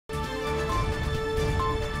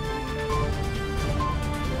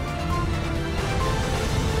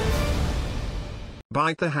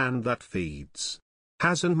Bite the hand that feeds.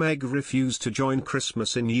 Haz&Meg refused to join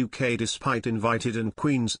Christmas in UK despite invited and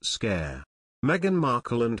Queen's scare. Meghan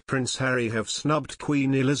Markle and Prince Harry have snubbed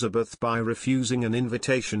Queen Elizabeth by refusing an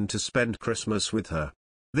invitation to spend Christmas with her.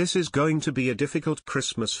 This is going to be a difficult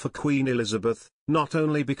Christmas for Queen Elizabeth, not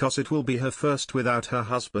only because it will be her first without her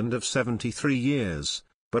husband of 73 years,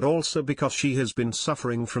 but also because she has been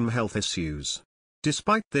suffering from health issues.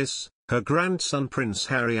 Despite this, her grandson Prince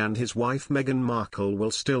Harry and his wife Meghan Markle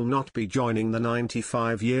will still not be joining the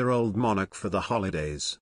 95-year-old monarch for the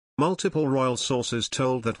holidays. Multiple royal sources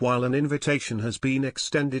told that while an invitation has been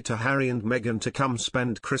extended to Harry and Meghan to come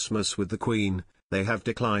spend Christmas with the Queen, they have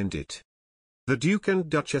declined it. The Duke and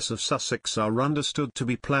Duchess of Sussex are understood to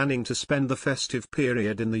be planning to spend the festive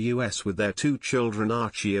period in the US with their two children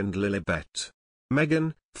Archie and Lilibet.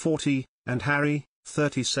 Meghan, 40, and Harry,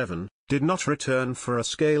 37, did not return for a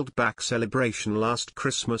scaled-back celebration last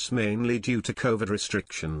Christmas mainly due to COVID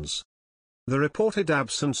restrictions. The reported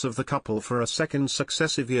absence of the couple for a second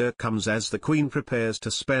successive year comes as the Queen prepares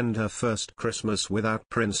to spend her first Christmas without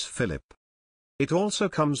Prince Philip. It also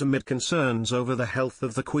comes amid concerns over the health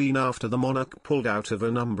of the Queen after the monarch pulled out of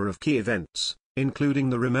a number of key events, including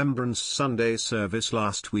the Remembrance Sunday service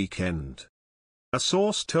last weekend. A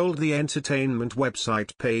source told the entertainment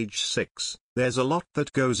website Page 6, "There's a lot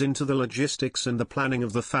that goes into the logistics and the planning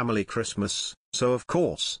of the family Christmas, so of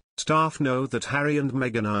course, staff know that Harry and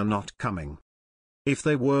Meghan are not coming. If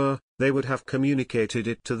they were, they would have communicated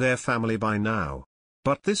it to their family by now.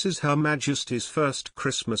 But this is Her Majesty's first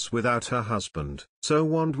Christmas without her husband, so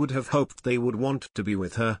one would have hoped they would want to be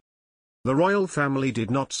with her." The royal family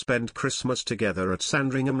did not spend Christmas together at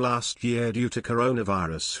Sandringham last year due to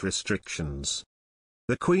coronavirus restrictions.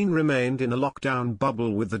 The Queen remained in a lockdown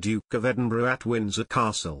bubble with the Duke of Edinburgh at Windsor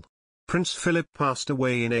Castle. Prince Philip passed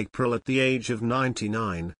away in April at the age of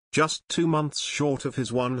 99, just 2 months short of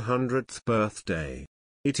his 100th birthday.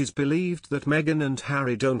 It is believed that Meghan and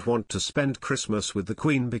Harry don't want to spend Christmas with the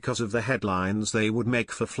Queen because of the headlines they would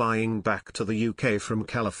make for flying back to the UK from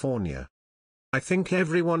California. "I think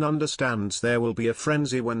everyone understands there will be a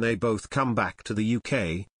frenzy when they both come back to the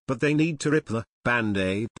UK, but they need to rip the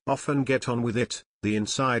Band-Aid off and get on with it," the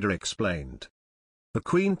insider explained. The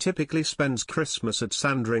Queen typically spends Christmas at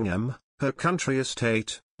Sandringham, her country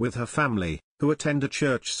estate, with her family, who attend a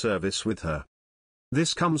church service with her.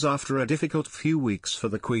 This comes after a difficult few weeks for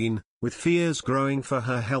the Queen, with fears growing for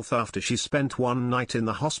her health after she spent one night in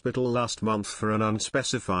the hospital last month for an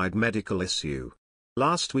unspecified medical issue.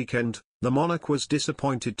 Last weekend, the monarch was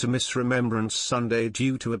disappointed to miss Remembrance Sunday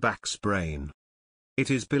due to a back sprain. It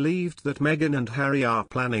is believed that Meghan and Harry are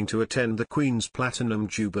planning to attend the Queen's Platinum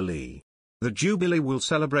Jubilee. The Jubilee will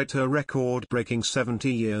celebrate her record-breaking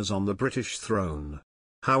 70 years on the British throne.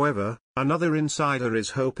 However, another insider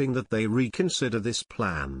is hoping that they reconsider this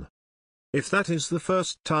plan. If that is the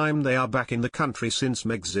first time they are back in the country since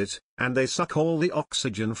Megxit, and they suck all the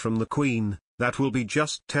oxygen from the Queen, that will be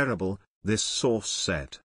just terrible, this source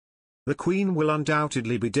said. The Queen will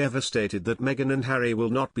undoubtedly be devastated that Meghan and Harry will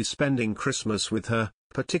not be spending Christmas with her,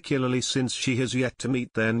 particularly since she has yet to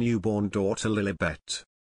meet their newborn daughter Lilibet.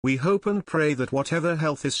 "We hope and pray that whatever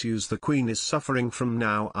health issues the Queen is suffering from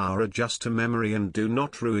now are just a memory and do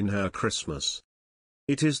not ruin her Christmas."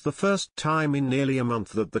 It is the first time in nearly a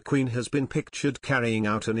month that the Queen has been pictured carrying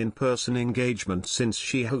out an in-person engagement since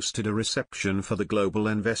she hosted a reception for the Global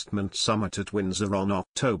Investment Summit at Windsor on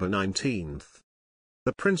October 19.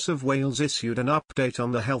 The Prince of Wales issued an update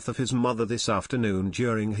on the health of his mother this afternoon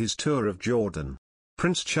during his tour of Jordan.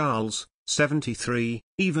 Prince Charles, 73,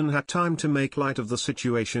 even had time to make light of the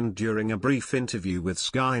situation during a brief interview with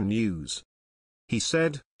Sky News. He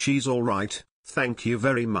said, "She's all right, thank you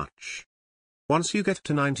very much. Once you get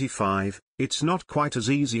to 95, it's not quite as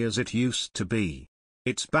easy as it used to be.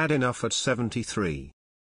 It's bad enough at 73.